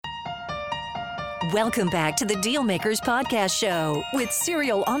Welcome back to the Dealmakers Podcast Show with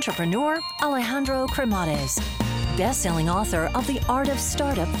serial entrepreneur Alejandro Cremades, best-selling author of The Art of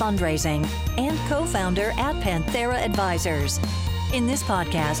Startup Fundraising and co-founder at Panthera Advisors. In this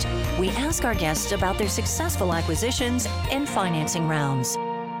podcast, we ask our guests about their successful acquisitions and financing rounds.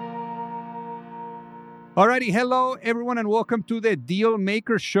 Alrighty, hello everyone, and welcome to the Deal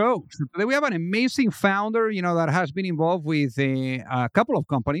Maker Show. So today we have an amazing founder, that has been involved with a couple of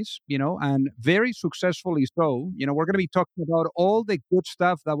companies, and very successfully so. We're going to be talking about all the good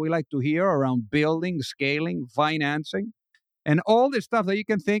stuff that we like to hear around building, scaling, financing, and all the stuff that you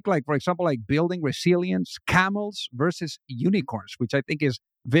can think, like, for example, like building resilience, camels versus unicorns, which I think is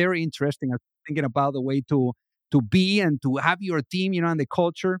very interesting. I'm thinking about the way to be and to have your team, and the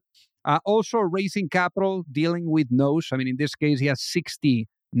culture. Also raising capital, dealing with no's. I mean, in this case, he has 60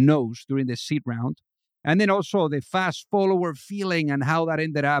 no's during the seed round. And then also the fast follower feeling and how that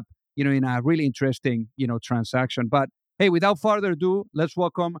ended up, in a really interesting, transaction. But hey, without further ado, let's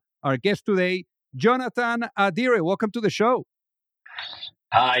welcome our guest today, Yonatan Adiri. Welcome to the show.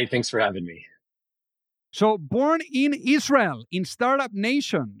 Hi, thanks for having me. So born in Israel, in Startup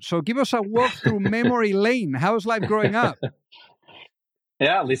Nation. So give us a walk through memory lane. How's life growing up?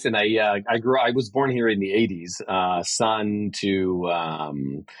 Yeah, listen, I was born here in the 80s, son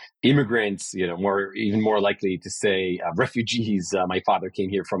to immigrants, even more likely to say refugees. My father came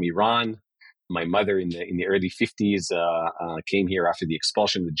here from Iran. My mother in the early 50s came here after the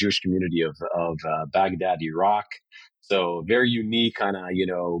expulsion of the Jewish community of Baghdad, Iraq. So very unique kind of,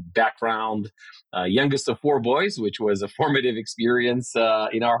 background. Youngest of four boys, which was a formative experience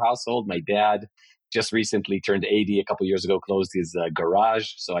in our household. My dad just recently turned 80 a couple of years ago, closed his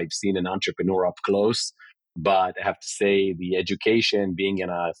garage. So I've seen an entrepreneur up close. But I have to say the education, being in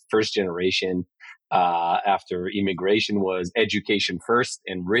a first generation after immigration, was education first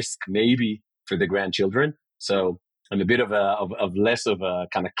and risk maybe for the grandchildren. So I'm a bit of less of a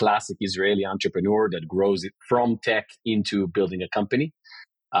kind of classic Israeli entrepreneur that grows it from tech into building a company.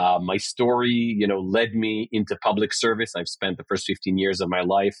 My story, led me into public service. I've spent the first 15 years of my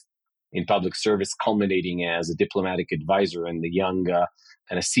life in public service, culminating as a diplomatic advisor and the young kind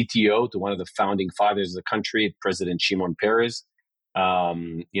of CTO to one of the founding fathers of the country, President Shimon Peres.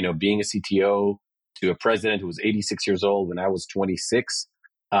 Being a CTO to a president who was 86 years old when I was 26.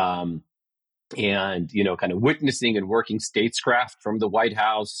 And kind of witnessing and working statescraft from the White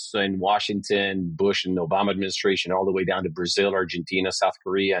House in Washington, Bush and Obama administration, all the way down to Brazil, Argentina, South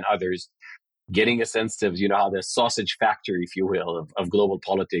Korea, and others. Getting a sense of, how the sausage factory, if you will, of global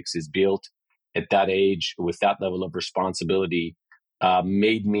politics is built at that age with that level of responsibility,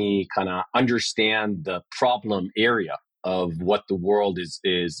 made me kind of understand the problem area of what the world is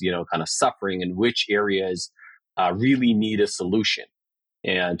kind of suffering and which areas really need a solution.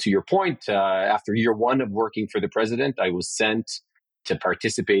 And to your point, after year one of working for the president, I was sent to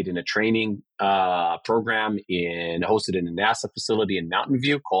participate in a training program hosted in a NASA facility in Mountain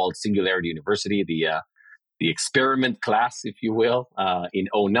View called Singularity University, the experiment class, if you will, in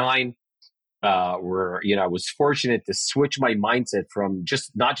 2009, where I was fortunate to switch my mindset from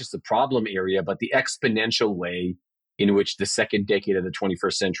not just the problem area, but the exponential way in which the second decade of the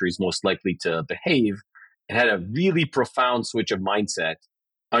 21st century is most likely to behave, and had a really profound switch of mindset,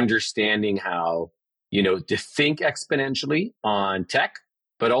 understanding how to think exponentially on tech,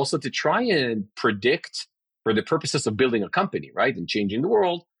 but also to try and predict for the purposes of building a company, right? And changing the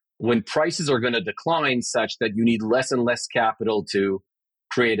world when prices are going to decline such that you need less and less capital to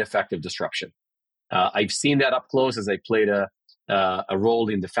create effective disruption. I've seen that up close as I played a role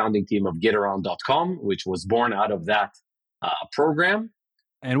in the founding team of GetAround.com, which was born out of that program.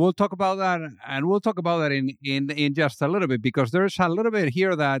 And we'll talk about that, in just a little bit, because there's a little bit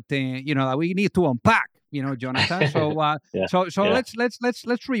here that that we need to unpack, Jonathan. So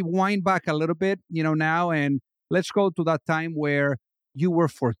let's rewind back a little bit, now, and let's go to that time where you were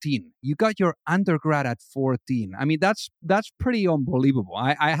 14. You got your undergrad at 14. I mean, that's pretty unbelievable.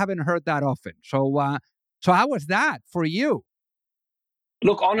 I haven't heard that often. So how was that for you?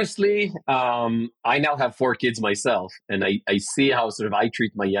 Look, honestly, I now have 4 kids myself, and I see how sort of I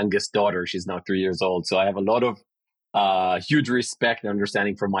treat my youngest daughter. She's now 3 years old. So I have a lot of huge respect and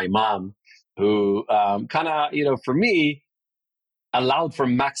understanding for my mom, who kind of, for me, allowed for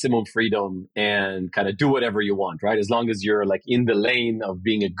maximum freedom and kind of do whatever you want, right? As long as you're like in the lane of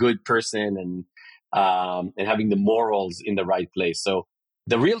being a good person and having the morals in the right place. So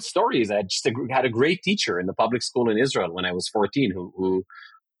the real story is I just had a great teacher in the public school in Israel when I was 14 who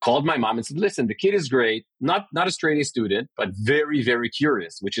called my mom and said, listen, the kid is great, not a straight A student, but very, very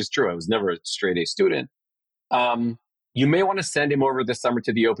curious, which is true. I was never a straight A student. you may want to send him over this summer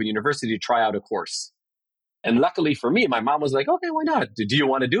to the Open University to try out a course. And luckily for me, my mom was like, okay, why not? Do you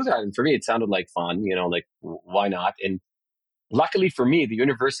want to do that? And for me, it sounded like fun, like why not? And luckily for me, the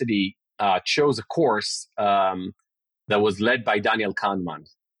university chose a course that was led by Daniel Kahneman,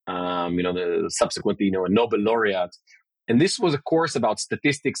 subsequently, a Nobel laureate. And this was a course about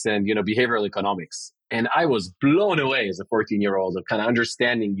statistics and, behavioral economics. And I was blown away as a 14-year-old of kind of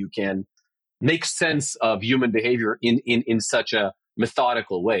understanding you can make sense of human behavior in such a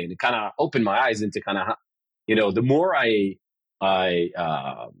methodical way. And it kind of opened my eyes into kind of, the more I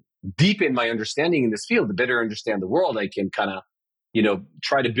deepen my understanding in this field, the better I understand the world, I can kind of,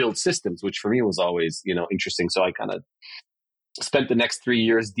 try to build systems, which for me was always, interesting. So I kind of spent the next 3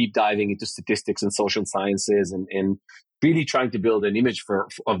 years deep diving into statistics and social sciences and really trying to build an image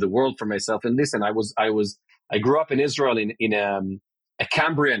of the world for myself. And listen, I grew up in Israel in a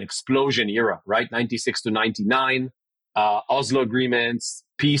Cambrian explosion era, right? 96 to 99, Oslo agreements,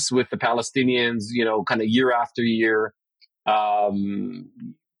 peace with the Palestinians, kind of year after year.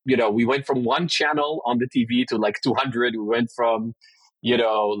 We went from one channel on the TV to like 200. We went from,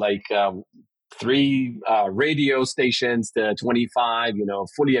 3 radio stations to 25,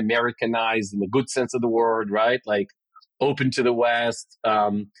 fully Americanized in the good sense of the word, right? Like open to the West.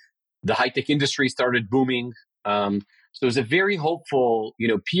 The high-tech industry started booming. So it was a very hopeful,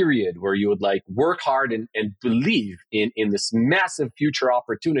 period where you would like work hard and believe in this massive future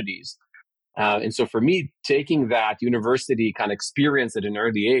opportunities. And so for me, taking that university kind of experience at an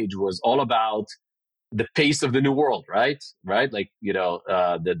early age was all about the pace of the new world, right? Right? Like,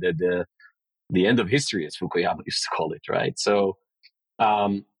 the end of history, as Fukuyama used to call it, right? So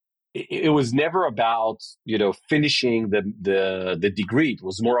it was never about, finishing the degree. It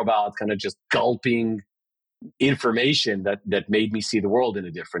was more about kind of just gulping information that made me see the world in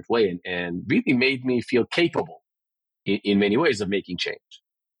a different way and really made me feel capable in many ways of making change.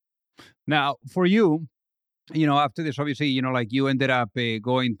 Now, for you, after this, obviously, like you ended up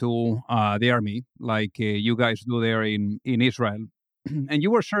going to the army, like you guys do there in Israel. And you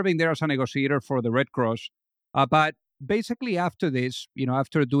were serving there as a negotiator for the Red Cross. But basically after this,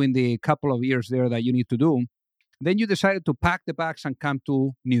 after doing the couple of years there that you need to do, then you decided to pack the bags and come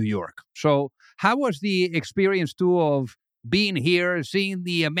to New York. So how was the experience too of being here, seeing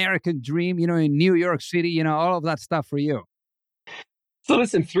the American dream, in New York City, all of that stuff for you? So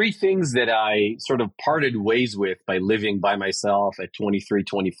listen, 3 things that I sort of parted ways with by living by myself at 23,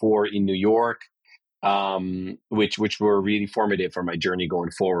 24 in New York. Which were really formative for my journey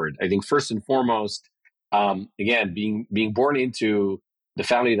going forward. I think first and foremost, again, being born into the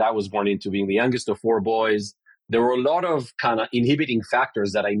family that I was born into, being the youngest of 4 boys, there were a lot of kind of inhibiting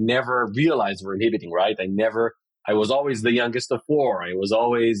factors that I never realized were inhibiting, right? I was always the youngest of 4. I was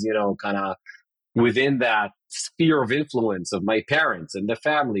always, kind of within that sphere of influence of my parents and the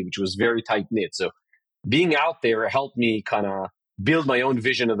family, which was very tight knit. So being out there helped me kind of build my own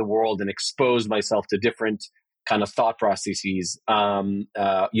vision of the world and expose myself to different kind of thought processes,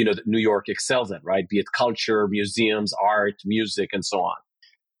 that New York excels at, right? Be it culture, museums, art, music, and so on.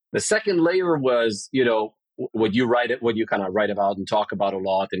 The second layer was, what you kind of write about and talk about a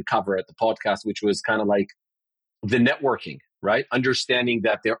lot and cover at the podcast, which was kind of like the networking, right? Understanding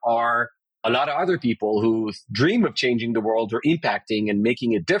that there are a lot of other people who dream of changing the world or impacting and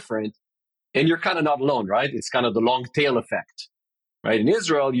making it different. And you're kind of not alone, right? It's kind of the long tail effect. Right. In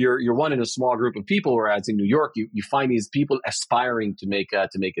Israel, you're one in a small group of people, whereas in New York, you find these people aspiring to make a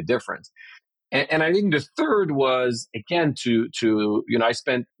difference. And I think the third was, again, I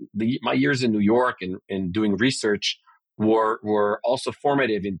spent my years in New York and doing research were also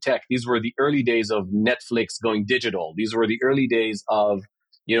formative in tech. These were the early days of Netflix going digital. These were the early days of,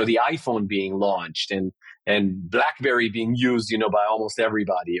 the iPhone being launched and BlackBerry being used, by almost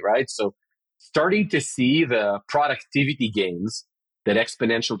everybody. Right. So starting to see the productivity gains that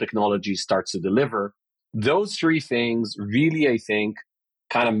exponential technology starts to deliver. Those 3 things really, I think,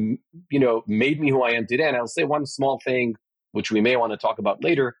 kind of, made me who I am today. And I'll say one small thing, which we may want to talk about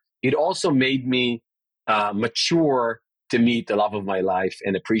later. It also made me mature to meet the love of my life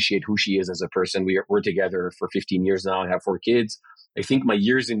and appreciate who she is as a person. We're together for 15 years now. I have 4 kids. I think my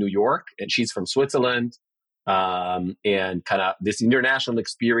years in New York, and she's from Switzerland, and kind of this international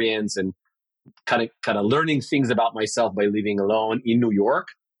experience and kind of learning things about myself by living alone in New York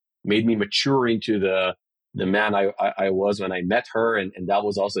made me mature into the man I was when I met her. And that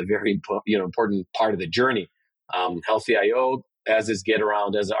was also a very important part of the journey. Healthy IO, as is Get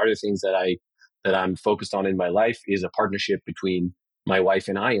Around, as other things that I'm focused on in my life, is a partnership between my wife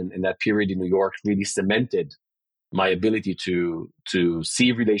and I. And that period in New York really cemented my ability to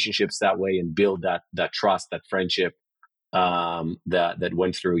see relationships that way and build that trust, that friendship that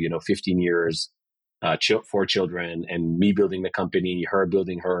went through 15 years, 4 children, and me building the company, her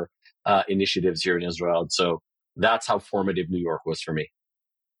building her initiatives here in Israel. So that's how formative New York was for me.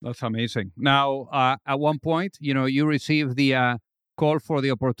 That's amazing. Now, at one point, you received the call for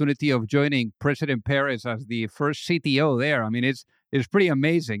the opportunity of joining President Perez as the first CTO there. I mean, it's pretty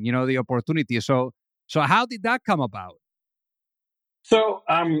amazing, the opportunity. So how did that come about? So,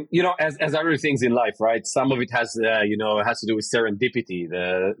 as everything's in life, right? Some of it has, it has to do with serendipity.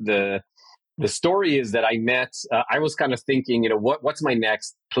 The story is that I was kind of thinking, what's my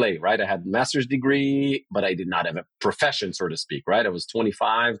next play, right? I had a master's degree, but I did not have a profession, so to speak, right? I was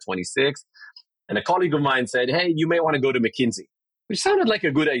 25, 26. And a colleague of mine said, hey, you may want to go to McKinsey, which sounded like a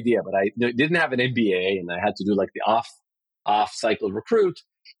good idea, but I didn't have an MBA and I had to do like the off cycle recruit.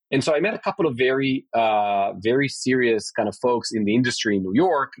 And so I met a couple of very, very serious kind of folks in the industry in New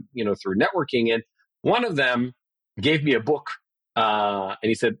York, through networking. And one of them gave me a book. And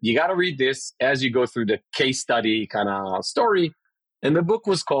he said, you got to read this as you go through the case study kind of story. And the book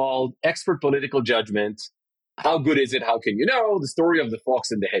was called Expert Political Judgment. How good is it? How can you know? The Story of the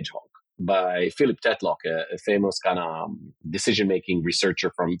Fox and the Hedgehog by Philip Tetlock, a famous kind of decision-making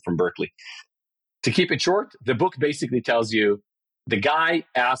researcher from Berkeley. To keep it short, the book basically tells you the guy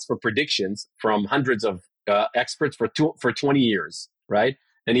asked for predictions from hundreds of experts for 20 years, right?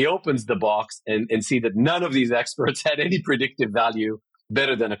 And he opens the box and see that none of these experts had any predictive value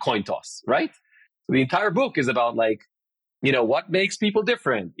better than a coin toss, right? So the entire book is about what makes people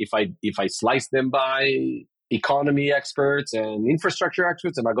different. If I slice them by economy experts and infrastructure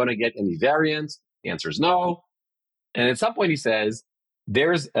experts, am I going to get any variance? The answer is no. And at some point he says,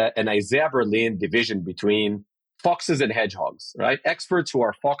 there's an Isaiah Berlin division between foxes and hedgehogs, right? Experts who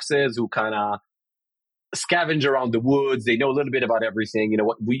are foxes, who kind of scavenge around the woods. They know a little bit about everything.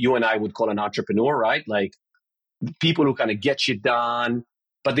 What you and I would call an entrepreneur, right? Like people who kind of get shit done,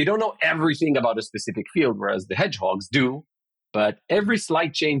 but they don't know everything about a specific field, whereas the hedgehogs do. But every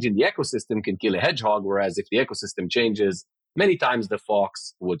slight change in the ecosystem can kill a hedgehog, whereas if the ecosystem changes, many times the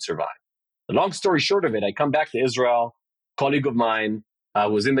fox would survive. The long story short of it, I come back to Israel. A colleague of mine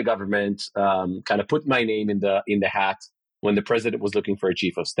was in the government, kind of put my name in the hat. When the president was looking for a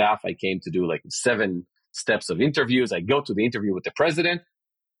chief of staff, I came to do like 7 steps of interviews. I go to the interview with the president.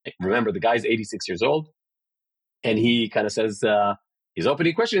 Remember, the guy's 86 years old. And he kind of says, his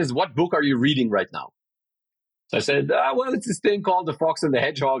opening question is, what book are you reading right now? So I said, well, it's this thing called The Fox and the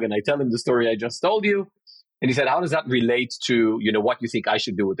Hedgehog. And I tell him the story I just told you. And he said, how does that relate to, what you think I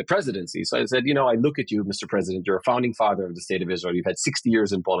should do with the presidency? So I said, I look at you, Mr. President, you're a founding father of the state of Israel. You've had 60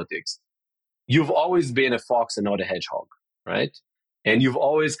 years in politics. You've always been a fox and not a hedgehog, right? And you've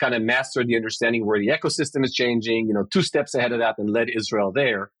always kind of mastered the understanding where the ecosystem is changing, 2 steps ahead of that, and led Israel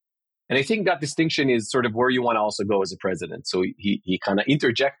there. And I think that distinction is sort of where you want to also go as a president. So he kind of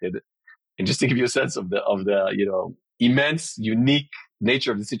interjected, and just to give you a sense of the immense, unique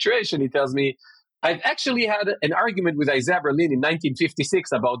nature of the situation, he tells me, I've actually had an argument with Isaiah Berlin in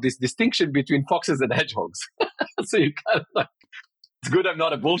 1956 about this distinction between foxes and hedgehogs. So you kind of it's good I'm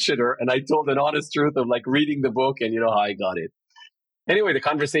not a bullshitter, and I told an honest truth of reading the book and how I got it. Anyway, the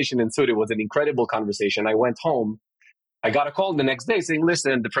conversation ensued. It was an incredible conversation. I went home. I got a call the next day saying,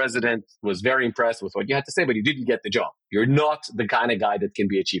 listen, the president was very impressed with what you had to say, but you didn't get the job. You're not the kind of guy that can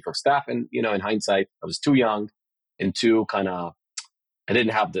be a chief of staff. And, in hindsight, I was too young and too I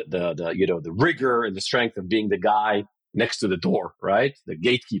didn't have the rigor and the strength of being the guy next to the door, right? The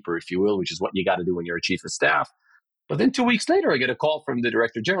gatekeeper, if you will, which is what you got to do when you're a chief of staff. But then 2 weeks later, I get a call from the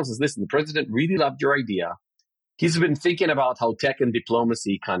director general and says, listen, the president really loved your idea. He's been thinking about how tech and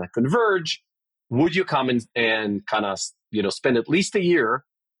diplomacy kind of converge. Would you come and kind of, spend at least a year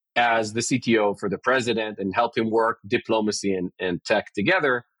as the CTO for the president and help him work diplomacy and tech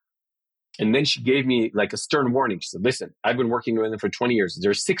together? And then she gave me a stern warning. She said, listen, I've been working with him for 20 years.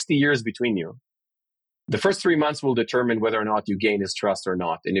 There's 60 years between you. The first 3 months will determine whether or not you gain his trust or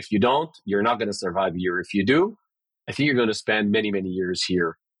not. And if you don't, you're not going to survive a year. If you do, I think you're going to spend many, many years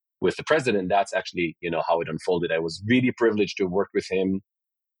here with the president. That's actually, how it unfolded. I was really privileged to work with him,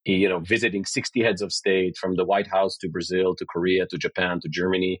 visiting 60 heads of state from the White House to Brazil, to Korea, to Japan, to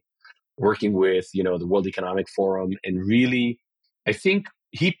Germany, working with, the World Economic Forum. And really, I think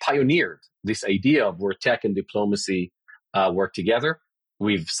he pioneered this idea of where tech and diplomacy work together.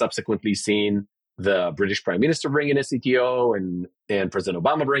 We've subsequently seen the British Prime Minister bring in a CTO and President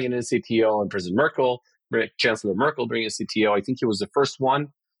Obama bring in a CTO and Chancellor Merkel bring in a CTO. I think he was the first one.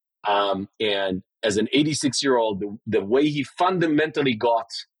 And as an 86-year-old, the way he fundamentally got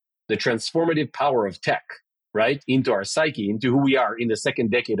the transformative power of tech, right, into our psyche, into who we are in the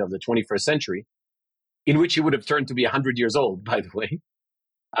second decade of the 21st century, in which he would have turned to be 100 years old, by the way,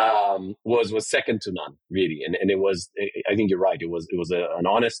 was second to none, really. And it was, I think you're right. It was an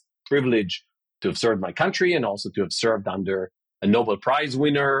honest privilege to have served my country and also to have served under a Nobel Prize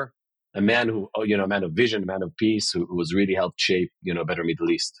winner, a man who, a man of vision, a man of peace, who was really helped shape, a better Middle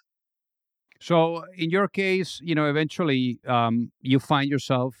East. So in your case, eventually you find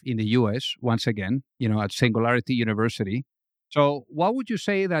yourself in the U.S. once again, at Singularity University. So what would you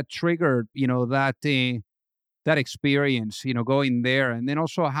say that triggered, that experience, going there? And then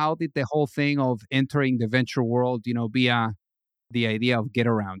also, how did the whole thing of entering the venture world, via the idea of Get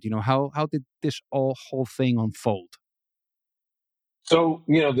Around, how did this whole thing unfold? So,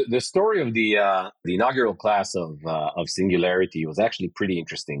 the story of the inaugural class of Singularity was actually pretty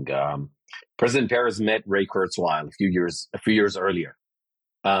interesting. President Peres met Ray Kurzweil a few years earlier,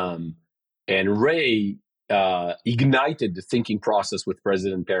 and Ray ignited the thinking process with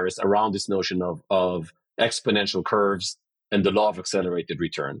President Peres around this notion of exponential curves and the law of accelerated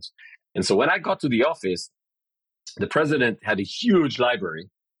returns. And so, when I got to the office, the president had a huge library.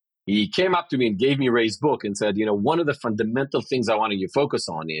 He came up to me and gave me Ray's book and said, one of the fundamental things I want you to focus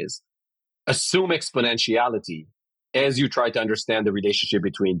on is assume exponentiality as you try to understand the relationship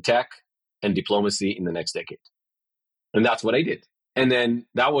between tech and diplomacy in the next decade. And that's what I did. And then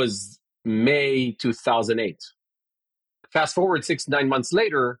that was May 2008. Fast forward 6-9 months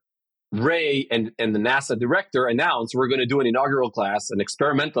later, Ray and the NASA director announced we're going to do an inaugural class, an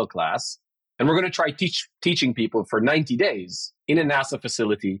experimental class, and we're going to try teaching people for 90 days in a NASA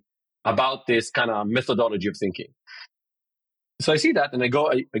facility about this kind of methodology of thinking. So I see that, and I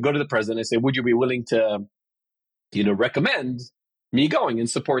go to the president. I say, "Would you be willing to, recommend me going and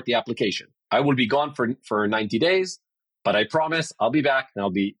support the application? I will be gone for 90 days, but I promise I'll be back and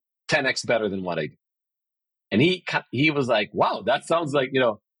I'll be 10x better than what I do." And he was like, "Wow, that sounds like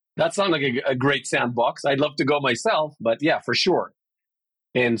a great sandbox. I'd love to go myself, but yeah, for sure."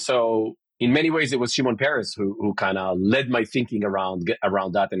 And so, in many ways, it was Shimon Peres who kind of led my thinking around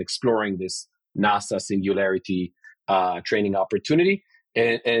that and exploring this NASA Singularity training opportunity.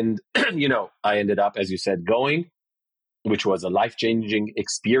 And I ended up, as you said, going, which was a life-changing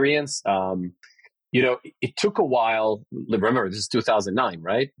experience. It took a while. Remember, this is 2009,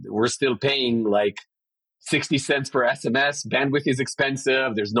 right? We're still paying like 60 cents per SMS. Bandwidth is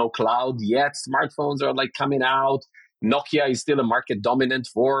expensive. There's no cloud yet. Smartphones are like coming out. Nokia is still a market dominant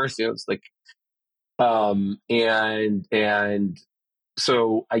force. It's like, and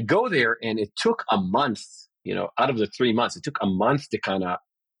so I go there, and it took a month, out of the 3 months, it took a month to kind of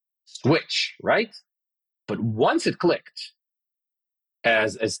switch, right? But once it clicked,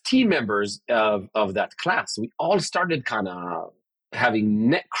 as team members of that class, we all started kind of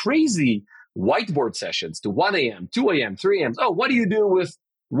having crazy whiteboard sessions to 1 a.m., 2 a.m., 3 a.m. Oh, what do you do with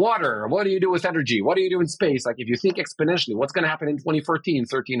water? What do you do with energy? What do you do in space? Like, if you think exponentially, what's going to happen in 2014,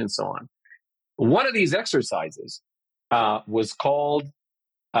 13, and so on? One of these exercises was called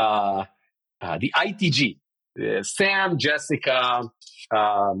the ITG. Sam, Jessica,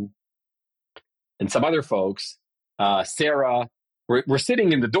 and some other folks, Sarah, we're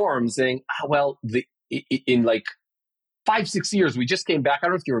sitting in the dorm saying, in like 5-6 years, we just came back. I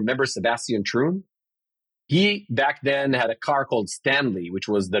don't know if you remember Sebastian Troon. He back then had a car called Stanley, which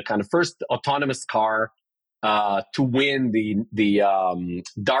was the kind of first autonomous car to win the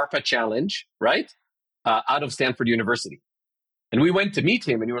DARPA challenge, right? Out of Stanford University. And we went to meet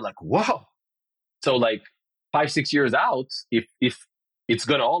him, and we were like, whoa. So like 5-6 years out, if it's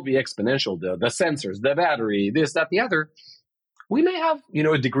going to all be exponential, the sensors, the battery, this, that, the other, we may have,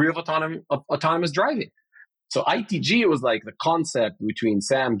 a degree of autonomous driving. So ITG was like the concept between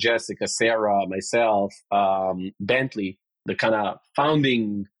Sam, Jessica, Sarah, myself, Bentley, the kind of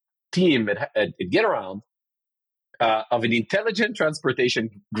founding team at Get Around, of an intelligent transportation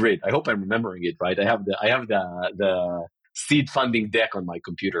grid. I hope I'm remembering it right. I have the seed funding deck on my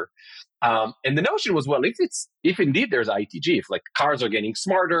computer. And the notion was, well, if indeed there's ITG, if like cars are getting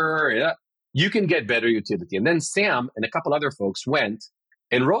smarter, you can get better utility. And then Sam and a couple other folks went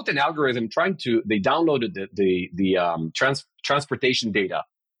and wrote an algorithm they downloaded the transportation data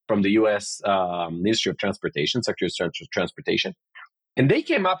from the U.S. Ministry of Transportation, Secretary of Transportation. And they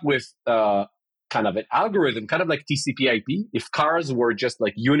came up with kind of an algorithm, kind of like TCP/IP. If cars were just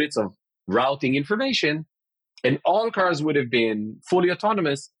like units of routing information and all cars would have been fully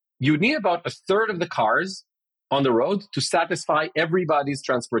autonomous, you'd need about 1/3 of the cars on the road to satisfy everybody's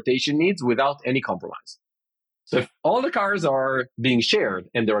transportation needs without any compromise. So if all the cars are being shared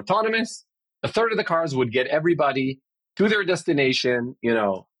and they're autonomous, 1/3 of the cars would get everybody to their destination,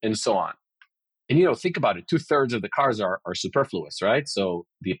 and so on. And, think about it. 2/3 of the cars are superfluous, right? So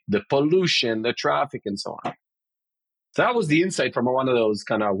the pollution, the traffic, and so on. So that was the insight from one of those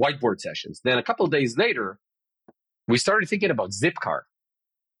kind of whiteboard sessions. Then a couple of days later, we started thinking about Zipcar.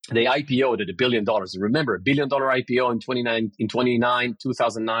 They IPO'd at $1 billion. Remember, $1 billion IPO in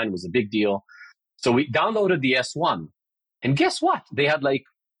 2009 was a big deal. So we downloaded the S1. And guess what? They had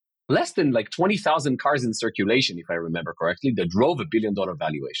less than 20,000 cars in circulation, if I remember correctly, that drove $1 billion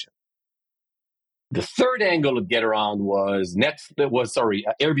valuation. The third angle of get around was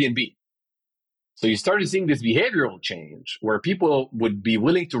Airbnb. So you started seeing this behavioral change where people would be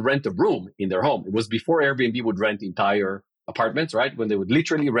willing to rent a room in their home. It was before Airbnb would rent entire apartments, right? When they would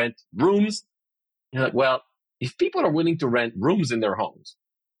literally rent rooms. You're like, well, if people are willing to rent rooms in their homes,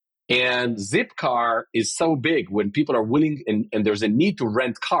 and Zipcar is so big when people are willing and there's a need to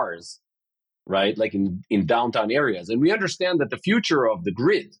rent cars, right? Like in downtown areas. And we understand that the future of the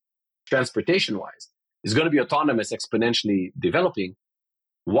grid, transportation-wise, is going to be autonomous, exponentially developing.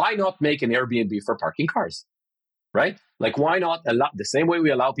 Why not make an Airbnb for parking cars, right? Why not allow, the same way we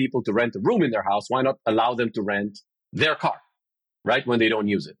allow people to rent a room in their house, why not allow them to rent their car, right, when they don't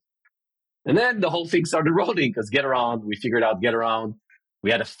use it? And then the whole thing started rolling because we figured out Get Around. We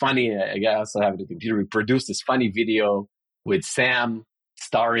had a funny, I also have it on the computer, we produced this funny video with Sam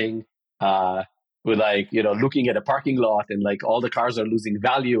starring, with looking at a parking lot and all the cars are losing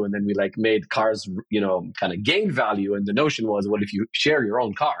value. And then we made cars, kind of gain value. And the notion was, well, if you share your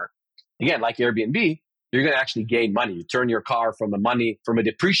own car, again, like Airbnb, you're going to actually gain money. You turn your car from a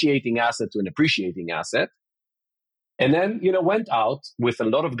depreciating asset to an appreciating asset. And then, went out with a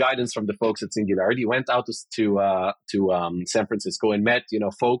lot of guidance from the folks at Singularity, went out to San Francisco and met,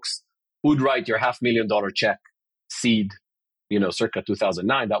 folks who'd write your $500,000 check seed, circa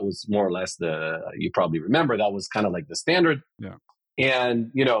 2009. That was more or less you probably remember, that was kind of the standard. Yeah.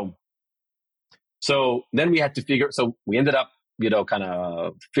 And, so then we had to so we ended up, kind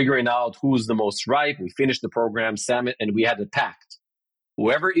of figuring out who's the most ripe. We finished the program, Sam, and we had a pact.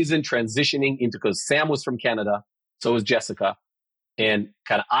 Whoever isn't transitioning because Sam was from Canada, so was Jessica. And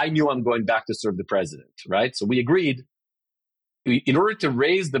kind of, I knew I'm going back to serve the president, right? So we agreed, in order to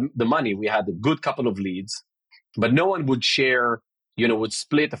raise the money, we had a good couple of leads, but no one would share, would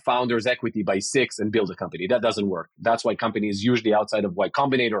split the founder's equity by 6 and build a company. That doesn't work. That's why companies usually outside of Y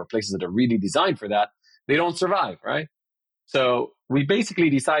Combinator or places that are really designed for that, they don't survive, right? So we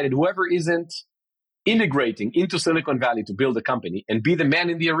basically decided whoever isn't integrating into Silicon Valley to build a company and be the man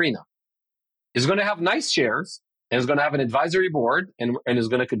in the arena is going to have nice shares and is going to have an advisory board and is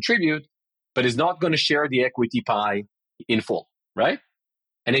going to contribute, but is not going to share the equity pie in full, right?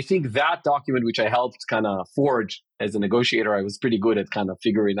 And I think that document, which I helped kind of forge as a negotiator, I was pretty good at kind of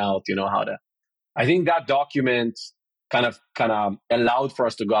figuring out, how to. I think that document kind of allowed for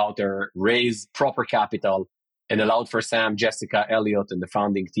us to go out there, raise proper capital, and allowed for Sam, Jessica, Elliot, and the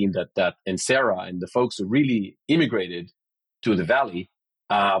founding team and Sarah and the folks who really immigrated to the Valley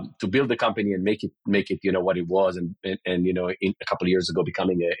to build the company and make it what it was, and in a couple of years ago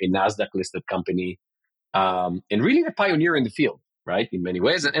becoming a NASDAQ listed company, and really a pioneer in the field, right, in many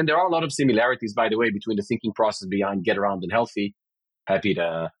ways. And there are a lot of similarities, by the way, between the thinking process behind Get Around and Healthy. Happy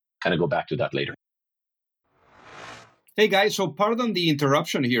to kind of go back to that later. Hey guys, so pardon the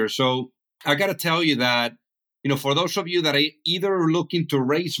interruption here. So I got to tell you that, for those of you that are either looking to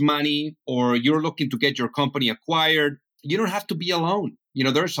raise money or you're looking to get your company acquired, you don't have to be alone.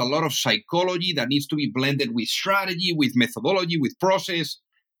 There's a lot of psychology that needs to be blended with strategy, with methodology, with process.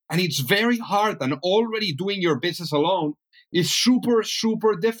 And it's very hard. And already doing your business alone is super,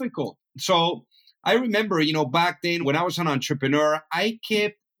 super difficult. So I remember, back then when I was an entrepreneur, I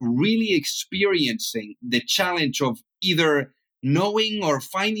kept really experiencing the challenge of either knowing or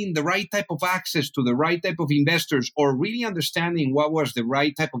finding the right type of access to the right type of investors, or really understanding what was the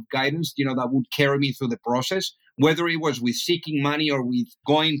right type of guidance, that would carry me through the process, whether it was with seeking money or with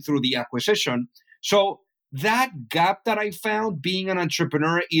going through the acquisition. So that gap that I found being an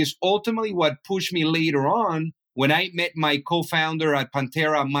entrepreneur is ultimately what pushed me later on when I met my co-founder at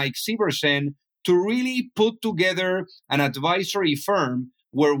Pantera, Mike Severson, to really put together an advisory firm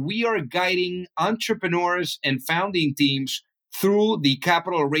where we are guiding entrepreneurs and founding teams through the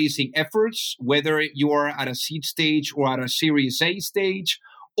capital raising efforts, whether you are at a seed stage or at a Series A stage,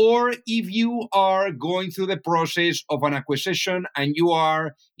 or if you are going through the process of an acquisition and you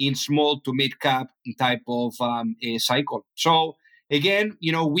are in small to mid cap type of cycle. So again,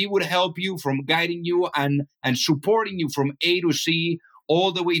 we would help you from guiding you and supporting you from A to C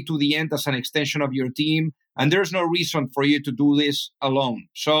all the way to the end as an extension of your team. And there's no reason for you to do this alone.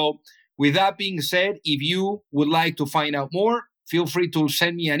 So with that being said, if you would like to find out more, feel free to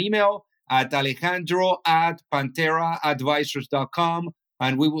send me an email at alejandro@panteraadvisors.com,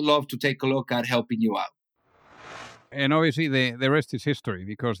 and we would love to take a look at helping you out. And obviously, the rest is history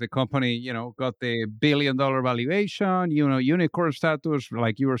because the company, got the $1 billion valuation, unicorn status,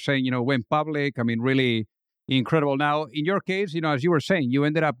 like you were saying, went public. I mean, really incredible. Now, in your case, as you were saying, you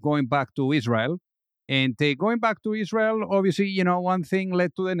ended up going back to Israel. And going back to Israel, obviously, one thing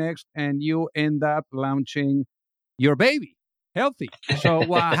led to the next, and you end up launching your baby, Healthy. So,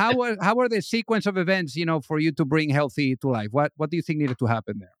 how are the sequence of events, for you to bring Healthy to life? What do you think needed to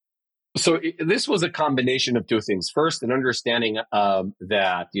happen there? So this was a combination of two things. First, an understanding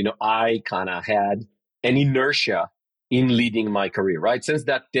that, I kind of had an inertia in leading my career, right? Since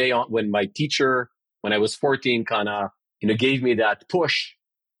that day on, when my teacher, when I was 14, kind of, gave me that push,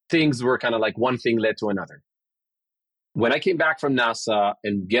 things were kind of like one thing led to another. When I came back from NASA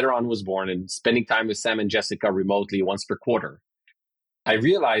and Yonatan was born and spending time with Sam and Jessica remotely once per quarter, I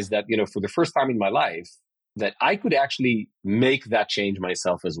realized that, for the first time in my life, that I could actually make that change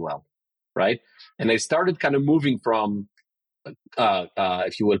myself as well. Right. And I started kind of moving from,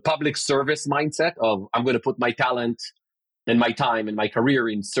 if you will, public service mindset of I'm going to put my talent and my time and my career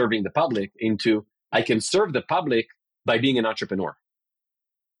in serving the public into I can serve the public by being an entrepreneur.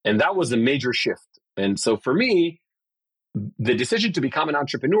 And that was a major shift. And so for me, the decision to become an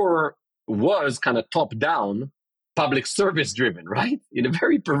entrepreneur was kind of top down, public service driven, right? In a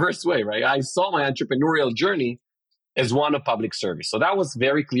very perverse way, right? I saw my entrepreneurial journey as one of public service. So that was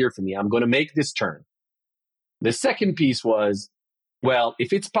very clear for me. I'm going to make this turn. The second piece was, well,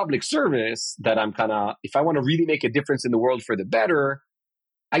 if it's public service that if I want to really make a difference in the world for the better,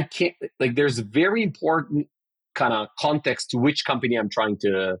 I can't, there's a very important kind of context to which company I'm trying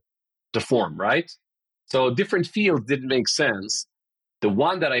to form, right? So different fields didn't make sense. The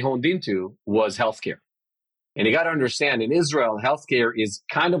one that I honed into was healthcare. And you got to understand, in Israel, healthcare is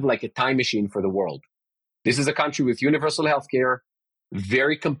kind of like a time machine for the world. This is a country with universal healthcare,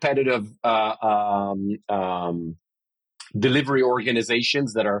 very competitive delivery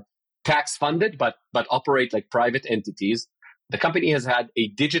organizations that are tax funded, but operate like private entities. The company has had a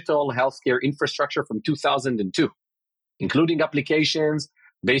digital healthcare infrastructure from 2002, including applications.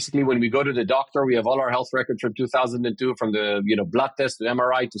 Basically, when we go to the doctor, we have all our health records from 2002, from the blood test to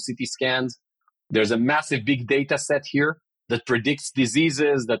MRI to CT scans. There's a massive big data set here that predicts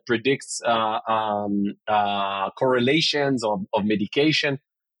diseases, that predicts correlations of medication.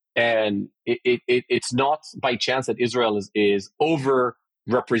 And it's not by chance that Israel is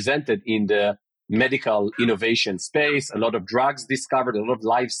overrepresented in the medical innovation space. A lot of drugs discovered, a lot of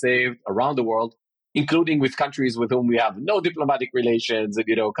lives saved around the world, including with countries with whom we have no diplomatic relations. And,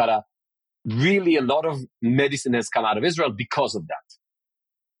 really a lot of medicine has come out of Israel because of that.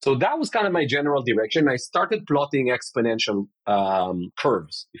 So that was kind of my general direction. I started plotting exponential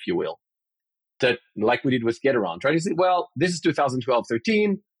curves, if you will, that like we did with Yonatan, trying to say, well, this is 2012,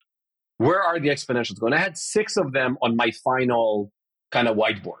 13. Where are the exponentials going? I had 6 of them on my final kind of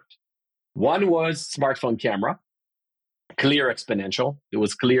whiteboard. One was smartphone camera, clear exponential. It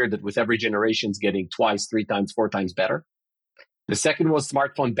was clear that with every generation, it's getting 2x, 3x, 4x better. The second was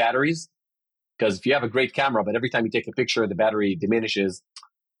smartphone batteries, because if you have a great camera, but every time you take a picture, the battery diminishes,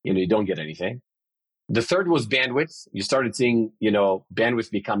 you don't get anything. The third was bandwidth. You started seeing,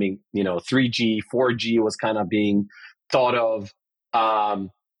 bandwidth becoming, 3G, 4G was kind of being thought of.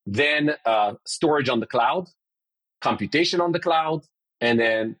 Then storage on the cloud, computation on the cloud, and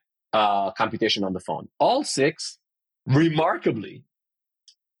then computation on the phone. All 6, remarkably,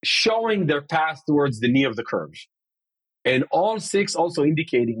 showing their path towards the knee of the curve. And all 6 also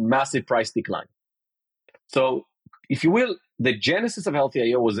indicating massive price decline. So, if you will, the genesis of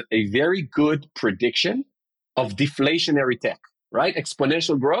Healthy.io was a very good prediction of deflationary tech, right?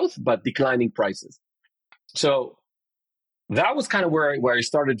 Exponential growth, but declining prices. So that was kind of where I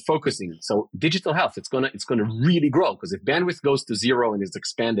started focusing. So digital health, it's gonna really grow, because if bandwidth goes to 0 and is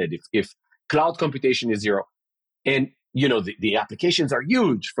expanded, if cloud computation is 0, and the applications are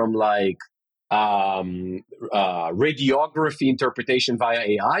huge, from like radiography interpretation via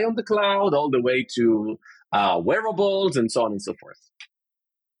AI on the cloud, all the way to wearables and so on and so forth.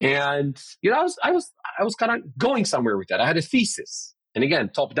 And I was kind of going somewhere with that. I had a thesis, and again,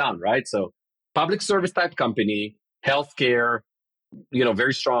 top down, right? So public service type company, healthcare,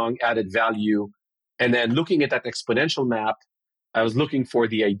 very strong added value, and then looking at that exponential map, I was looking for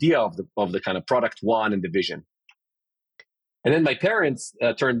the idea of the kind of product one and the vision. And then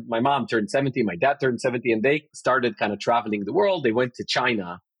my mom turned 70, my dad turned 70, and they started kind of traveling the world. They went to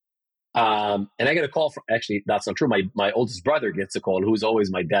China. And I get a call from, actually, that's not true. My oldest brother gets a call, who's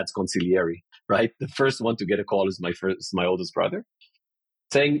always my dad's consigliere, right? The first one to get a call is my oldest brother.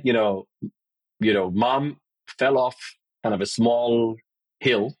 saying, mom fell off kind of a small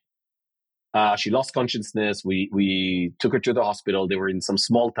hill. She lost consciousness. We took her to the hospital. They were in some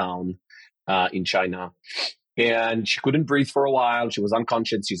small town in China, and she couldn't breathe for a while. She was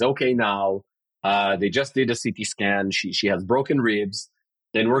unconscious. She's okay now. They just did a CT scan. She has broken ribs.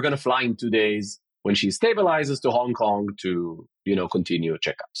 Then we're going to fly in 2 days when she stabilizes to Hong Kong to, continue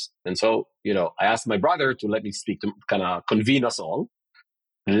checkups. And so, I asked my brother to let me speak to kind of convene us all.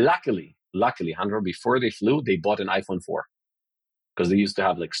 Luckily, Alejandro, before they flew, they bought an iPhone 4 because they used to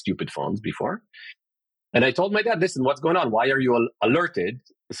have like stupid phones before. And I told my dad, listen, what's going on? Why are you alerted?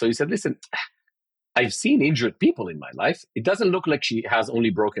 So he said, listen, I've seen injured people in my life. It doesn't look like she has only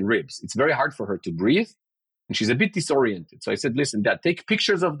broken ribs. It's very hard for her to breathe. And she's a bit disoriented. So I said, listen, Dad, take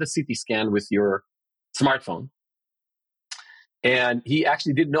pictures of the CT scan with your smartphone. And he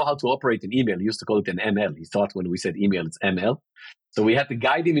actually didn't know how to operate an email. He used to call it an ML. He thought when we said email, it's ML. So we had to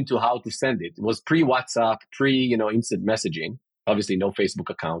guide him into how to send it. It was pre-WhatsApp, instant messaging, obviously no Facebook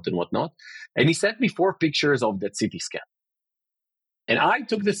account and whatnot. And he sent me 4 pictures of that CT scan. And I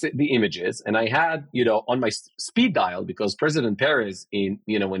took the images and I had, on my speed dial, because President Perez,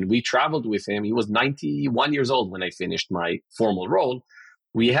 when we traveled with him, he was 91 years old when I finished my formal role.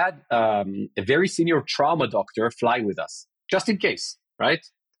 We had a very senior trauma doctor fly with us, just in case, right?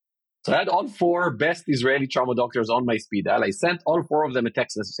 So I had all 4 best Israeli trauma doctors on my speed dial. I sent all 4 of them a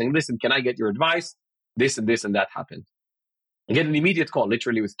text message saying, listen, can I get your advice? This and this and that happened. I get an immediate call,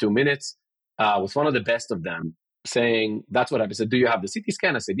 literally with 2 minutes, with one of the best of them, saying, that's what happened. I said, do you have the CT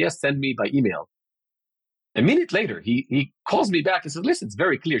scan? I said, yes, send me by email. A minute later, he calls me back and says, listen, it's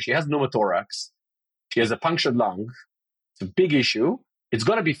very clear. She has pneumothorax. She has a punctured lung. It's a big issue. It's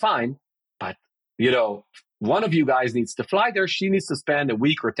going to be fine. But, one of you guys needs to fly there. She needs to spend a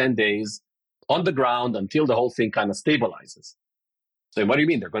week or 10 days on the ground until the whole thing kind of stabilizes. So what do you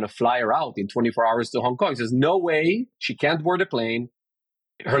mean? They're going to fly her out in 24 hours to Hong Kong. He says, no way. She can't board a plane.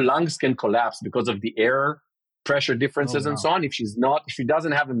 Her lungs can collapse because of the air pressure differences and so on. If she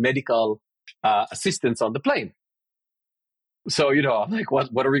doesn't have a medical assistance on the plane. So, I'm like,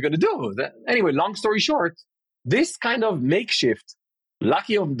 what are we going to do? Anyway, long story short, this kind of makeshift,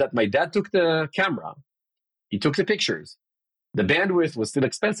 lucky that my dad took the camera. He took the pictures. The bandwidth was still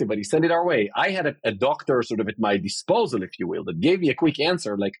expensive, but he sent it our way. I had a doctor sort of at my disposal, if you will, that gave me a quick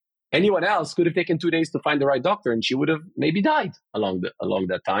answer. Like anyone else could have taken 2 days to find the right doctor, and she would have maybe died along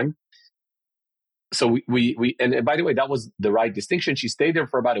that time. So we and by the way, that was the right distinction. She stayed there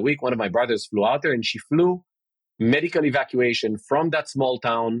for about a week. One of my brothers flew out there, and she flew medical evacuation from that small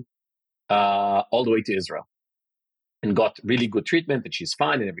town all the way to Israel, and got really good treatment, and she's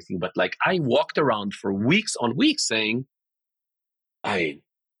fine and everything. But like I walked around for weeks on weeks saying, it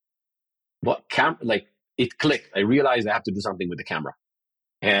clicked. I realized I have to do something with the camera.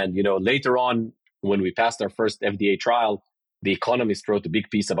 And, later on, when we passed our first FDA trial, The Economist wrote a big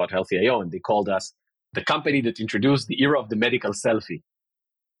piece about Healthy.io, and they called us the company that introduced the era of the medical selfie.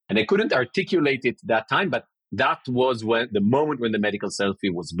 And I couldn't articulate it that time, but that was the moment when the medical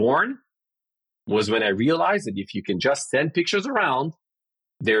selfie was born, was when I realized that if you can just send pictures around,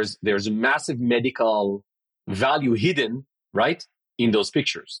 there's a massive medical value hidden, right, in those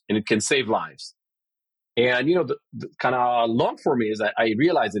pictures, and it can save lives. And, the kind of long for me is that I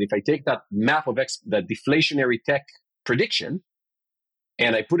realized that if I take that map of that deflationary tech prediction,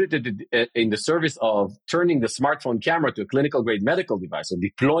 and I put it in the service of turning the smartphone camera to a clinical grade medical device, so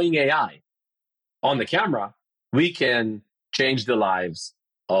deploying AI on the camera, we can change the lives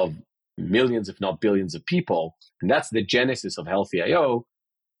of millions, if not billions of people. And that's the genesis of Healthy.io.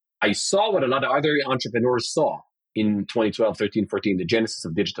 I saw what a lot of other entrepreneurs saw in 2012, 13, 14, the genesis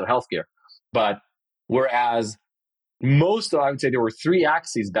of digital healthcare. But whereas I would say there were 3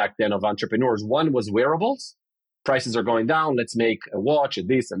 axes back then of entrepreneurs. One was wearables. Prices are going down. Let's make a watch and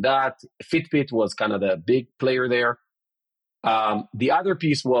this and that. Fitbit was kind of the big player there. The other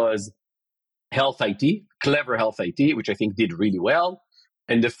piece was health IT, clever health IT, which I think did really well.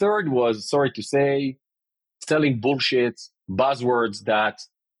 And the third was, sorry to say, selling bullshit, buzzwords that,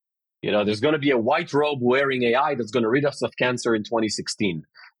 there's going to be a white robe wearing AI that's going to rid us of cancer in 2016.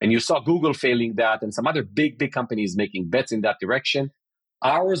 And you saw Google failing that and some other big companies making bets in that direction.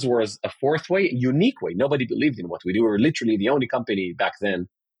 Ours was a fourth way, a unique way. Nobody believed in what we do. We were literally the only company back then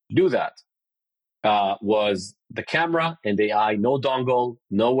to do that. Was the camera and the AI, no dongle,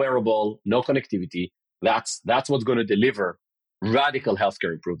 no wearable, no connectivity. That's what's going to deliver radical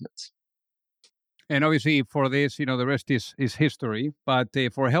healthcare improvements. And obviously for this, the rest is history. But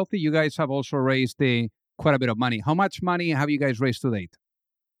for Healthy, you guys have also raised quite a bit of money. How much money have you guys raised to date?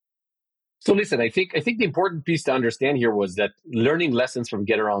 So listen, I think the important piece to understand here was that learning lessons from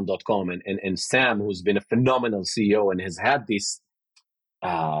GetAround.com and Sam, who's been a phenomenal CEO and has had this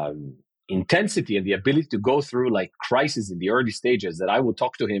intensity and the ability to go through like crises in the early stages, that I would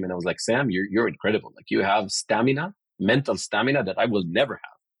talk to him and I was like, Sam, you're incredible. Like, you have stamina, mental stamina that I will never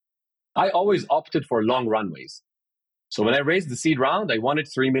have. I always opted for long runways. So when I raised the seed round, I wanted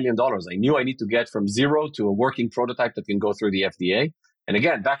 $3 million. I knew I need to get from zero to a working prototype that can go through the FDA. And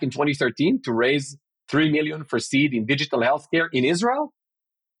again, back in 2013, to raise $3 million for seed in digital healthcare in Israel,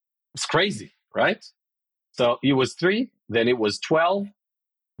 it's crazy, right? So it was 3, then it was 12,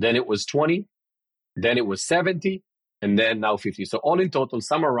 then it was 20, then it was 70, and then now 50. So all in total,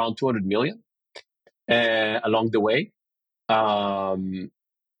 somewhere around 200 million along the way.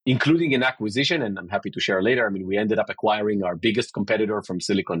 Including an acquisition, and I'm happy to share later. I mean, we ended up acquiring our biggest competitor from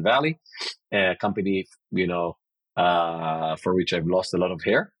Silicon Valley, a company, for which I've lost a lot of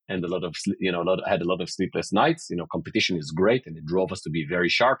hair and had a lot of sleepless nights. Competition is great, and it drove us to be very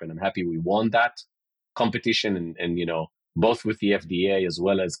sharp. And I'm happy we won that competition, and both with the FDA as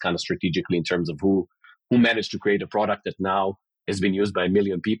well as kind of strategically in terms of who managed to create a product that now has been used by 1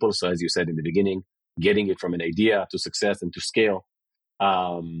 million people. So as you said in the beginning, getting it from an idea to success and to scale,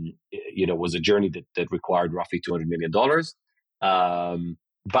 was a journey that required roughly $200 million,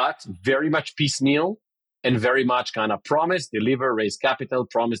 but very much piecemeal and very much kind of promise, deliver, raise capital,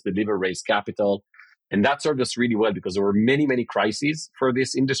 promise, deliver, raise capital. And that served us really well because there were many, many crises for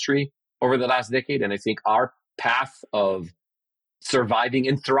this industry over the last decade. And I think our path of surviving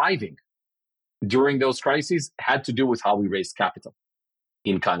and thriving during those crises had to do with how we raised capital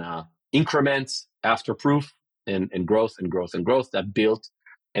in kind of increments after proof, and growth that built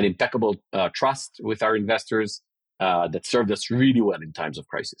an impeccable trust with our investors that served us really well in times of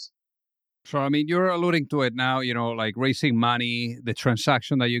crisis. So, I mean, you're alluding to it now, like raising money, the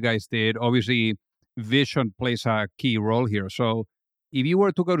transaction that you guys did. Obviously, vision plays a key role here. So if you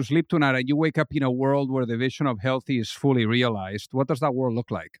were to go to sleep tonight and you wake up in a world where the vision of healthy is fully realized, what does that world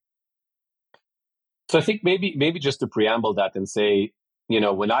look like? So I think maybe just to preamble that and say,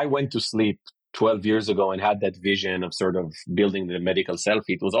 when I went to sleep 12 years ago and had that vision of sort of building the medical selfie,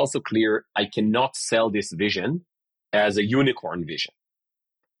 it was also clear I cannot sell this vision as a unicorn vision.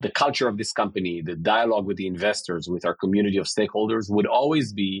 The culture of this company, the dialogue with the investors, with our community of stakeholders would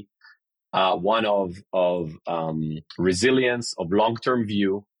always be one of resilience, of long-term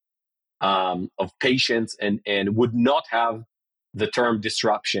view, of patience, and would not have the term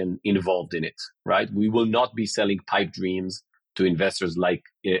disruption involved in it, right? We will not be selling pipe dreams to investors like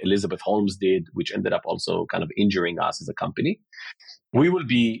Elizabeth Holmes did, which ended up also kind of injuring us as a company. We will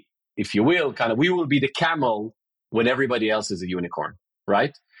be, if you will, we will be the camel when everybody else is a unicorn,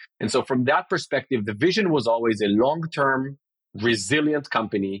 right? And so from that perspective, the vision was always a long-term, resilient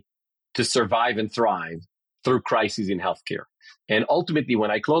company to survive and thrive through crises in healthcare. And ultimately, when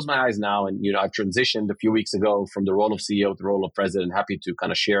I close my eyes now, and I've transitioned a few weeks ago from the role of CEO to the role of president, happy to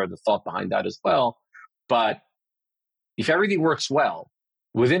kind of share the thought behind that as well. But if everything works well,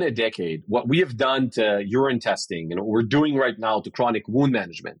 within a decade, what we have done to urine testing and what we're doing right now to chronic wound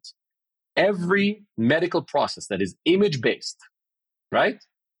management, every medical process that is image-based, right,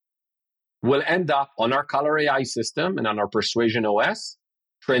 will end up on our Color AI system and on our Persuasion OS,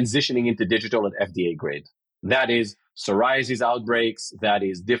 transitioning into digital at FDA grade. That is psoriasis outbreaks. That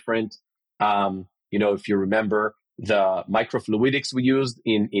is different. If you remember the microfluidics we used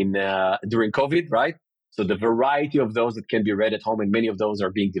during COVID, right? So the variety of those that can be read at home, and many of those are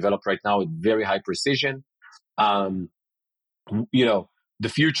being developed right now with very high precision. The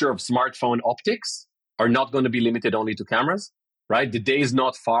future of smartphone optics are not going to be limited only to cameras, right? The day is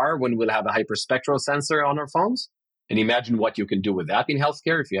not far when we'll have a hyperspectral sensor on our phones. And imagine what you can do with that in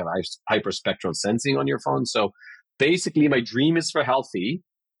healthcare if you have hyperspectral sensing on your phone. So basically, my dream is for healthy,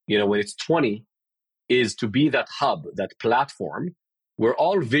 when it's 20, is to be that hub, that platform where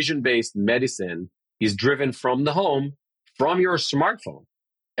all vision-based medicine is driven from the home, from your smartphone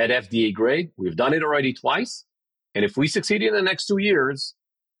at FDA grade. We've done it already twice. And if we succeed in the next 2 years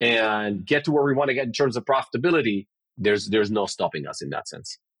and get to where we want to get in terms of profitability, there's no stopping us in that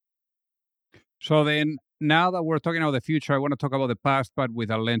sense. So then, now that we're talking about the future, I want to talk about the past, but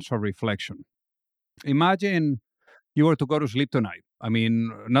with a lens of reflection. Imagine you were to go to sleep tonight. I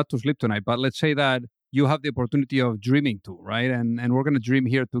mean, not to sleep tonight, but let's say that you have the opportunity of dreaming too, right? And we're going to dream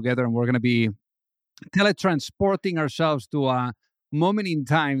here together, and we're going to be teletransporting ourselves to a moment in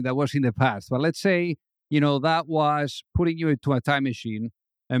time that was in the past. But let's say, that was putting you into a time machine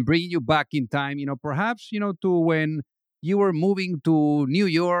and bringing you back in time, perhaps, to when you were moving to New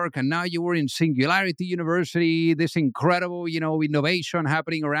York and now you were in Singularity University, this incredible, innovation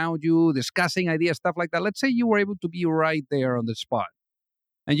happening around you, discussing ideas, stuff like that. Let's say you were able to be right there on the spot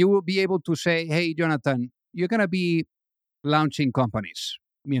and you will be able to say, hey, Yonatan, you're going to be launching companies.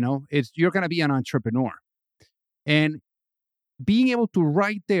 You're going to be an entrepreneur. And being able to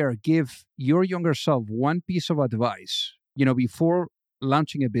right there give your younger self one piece of advice, before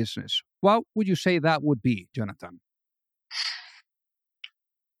launching a business, what would you say that would be, Yonatan?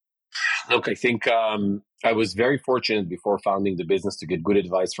 Look, I think I was very fortunate before founding the business to get good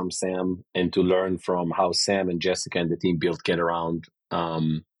advice from Sam and to learn from how Sam and Jessica and the team built Get Around.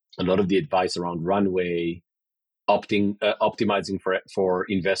 A lot of the advice around runway, optimizing for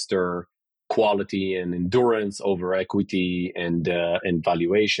investor quality and endurance over equity and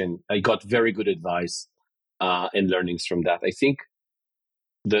valuation. I got very good advice and learnings from that. I think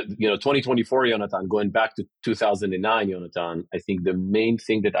the 2024 Yonatan, going back to 2009 Yonatan, I think the main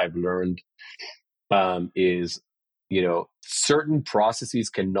thing that I've learned is certain processes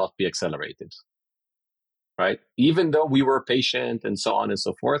cannot be accelerated, right? Even though we were patient and so on and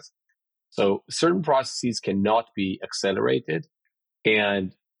so forth. So certain processes cannot be accelerated.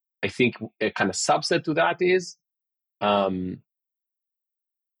 And I think a kind of subset to that is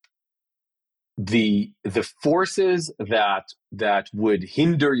the forces that would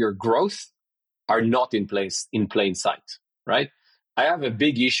hinder your growth are not in plain sight, right? I have a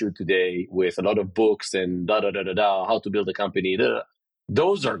big issue today with a lot of books and how to build a company.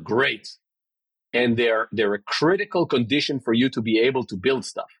 Those are great, and they're a critical condition for you to be able to build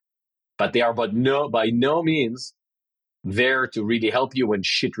stuff. But they are by no means there to really help you when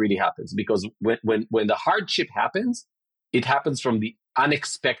shit really happens. Because when the hardship happens, it happens from the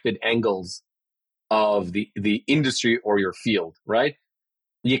unexpected angles of the industry or your field, right?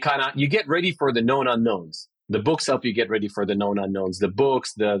 You get ready for the known unknowns. The books help you get ready for the known unknowns. The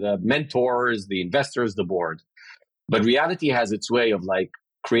books, the mentors, the investors, the board. But reality has its way of like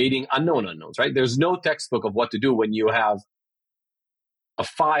creating unknown unknowns, right? There's no textbook of what to do when you have a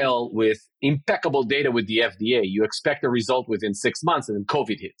file with impeccable data with the FDA. You expect a result within 6 months and then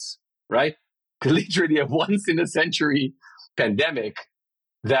COVID hits, right? Literally a once in a century pandemic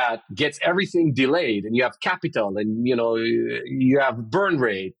that gets everything delayed, and you have capital and you have burn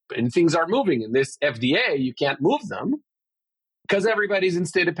rate and things are moving. In this FDA, you can't move them because everybody's in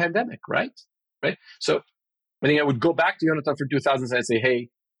state of pandemic, right? So I think I would go back to Yonatan for 2000s and say, hey,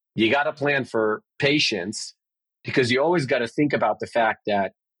 you got to plan for patience, because you always got to think about the fact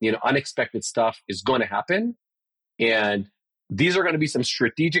that unexpected stuff is going to happen, and these are going to be some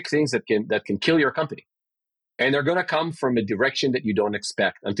strategic things that can kill your company. And they're going to come from a direction that you don't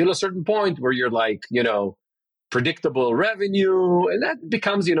expect until a certain point where you're like, predictable revenue. And that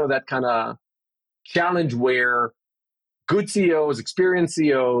becomes, that kind of challenge where good CEOs, experienced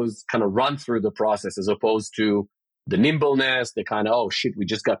CEOs kind of run through the process, as opposed to the nimbleness, the kind of, oh shit, we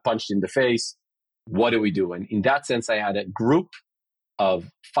just got punched in the face. What do we do? And in that sense, I had a group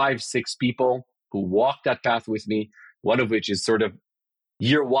of 5-6 people who walked that path with me, one of which is sort of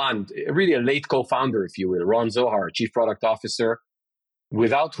year one, really a late co-founder, if you will, Ron Zohar, Chief Product Officer,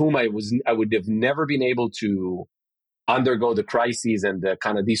 without whom I would have never been able to undergo the crises and the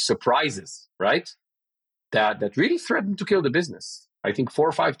kind of these surprises, right? That really threatened to kill the business. I think 4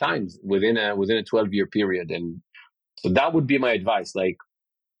 or 5 times within a 12-year period. And so that would be my advice. Like,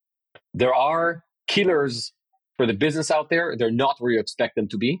 there are killers for the business out there. They're not where you expect them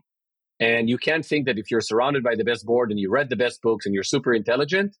to be. And you can't think that if you're surrounded by the best board and you read the best books and you're super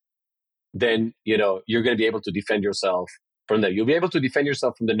intelligent, then, you're going to be able to defend yourself from that. You'll be able to defend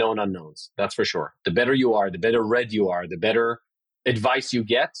yourself from the known unknowns. That's for sure. The better you are, the better read you are, the better advice you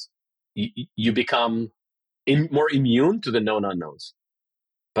get, you become more immune to the known unknowns.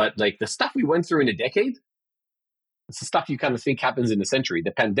 But like the stuff we went through in a decade, it's the stuff you kind of think happens in a century.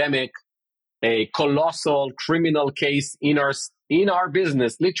 The pandemic, a colossal criminal case in our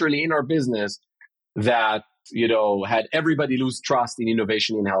business, literally in our business, that had everybody lose trust in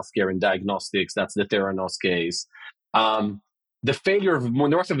innovation in healthcare and diagnostics. That's the Theranos case. The failure of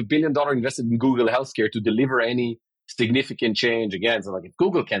north of $1 billion invested in Google Healthcare to deliver any significant change. Again, so like, if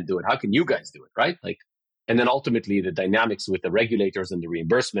Google can't do it, how can you guys do it, right? Like, and then ultimately the dynamics with the regulators and the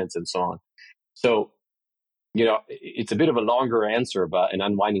reimbursements and so on. So, it's a bit of a longer answer, but a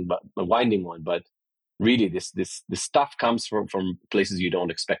winding one. But really, this stuff comes from places you don't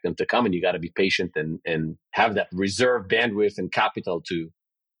expect them to come, and you got to be patient and have that reserve bandwidth and capital to,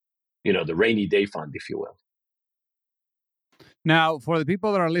 the rainy day fund, if you will. Now, for the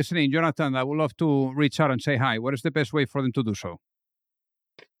people that are listening, Yonatan, I would love to reach out and say hi. What is the best way for them to do so?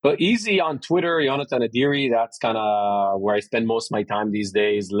 But easy on Twitter, Yonatan Adiri. That's kind of where I spend most of my time these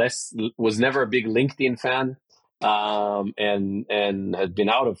days. Was never a big LinkedIn fan, and had been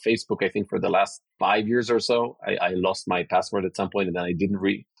out of Facebook, I think, for the last 5 years or so. I lost my password at some point, and then I didn't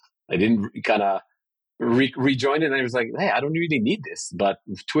rejoin it. And I was like, hey, I don't really need this. But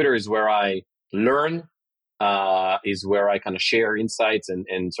Twitter is where I learn, is where I kind of share insights,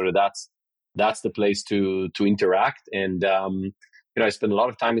 and sort of that's the place to interact. And I spend a lot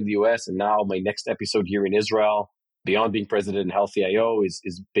of time in the US, and now my next episode here in Israel, beyond being president and Healthy IO,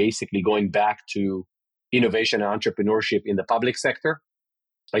 is basically going back to innovation and entrepreneurship in the public sector.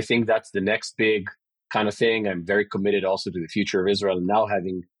 I think that's the next big kind of thing. I'm very committed also to the future of Israel, and now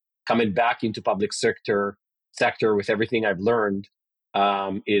coming back into public sector with everything I've learned,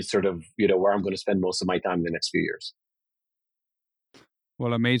 is sort of, where I'm going to spend most of my time in the next few years.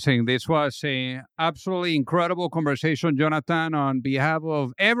 Well, amazing. This was an absolutely incredible conversation, Yonatan. On behalf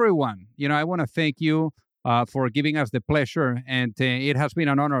of everyone, I want to thank you for giving us the pleasure. And it has been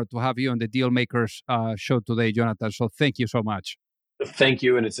an honor to have you on the Deal Makers show today, Yonatan. So thank you so much. Thank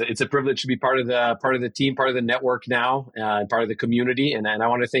you. And it's a privilege to be part of the team, part of the network now, part of the community. And I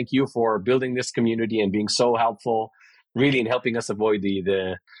want to thank you for building this community and being so helpful, really, in helping us avoid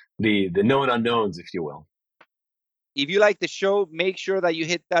the known unknowns, if you will. If you like the show, make sure that you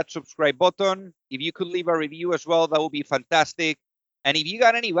hit that subscribe button. If you could leave a review as well, that would be fantastic. And if you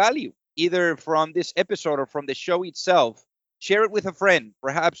got any value, either from this episode or from the show itself, share it with a friend.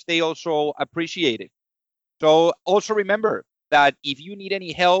 Perhaps they also appreciate it. So also remember that if you need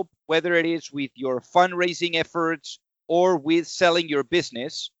any help, whether it is with your fundraising efforts or with selling your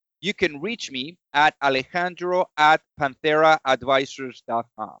business, you can reach me at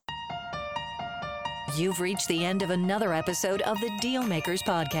alejandro@pantheraadvisors.com. You've reached the end of another episode of the Deal Makers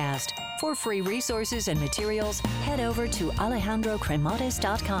podcast. For free resources and materials, head over to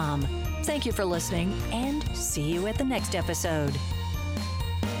alejandrocremades.com. Thank you for listening, and see you at the next episode.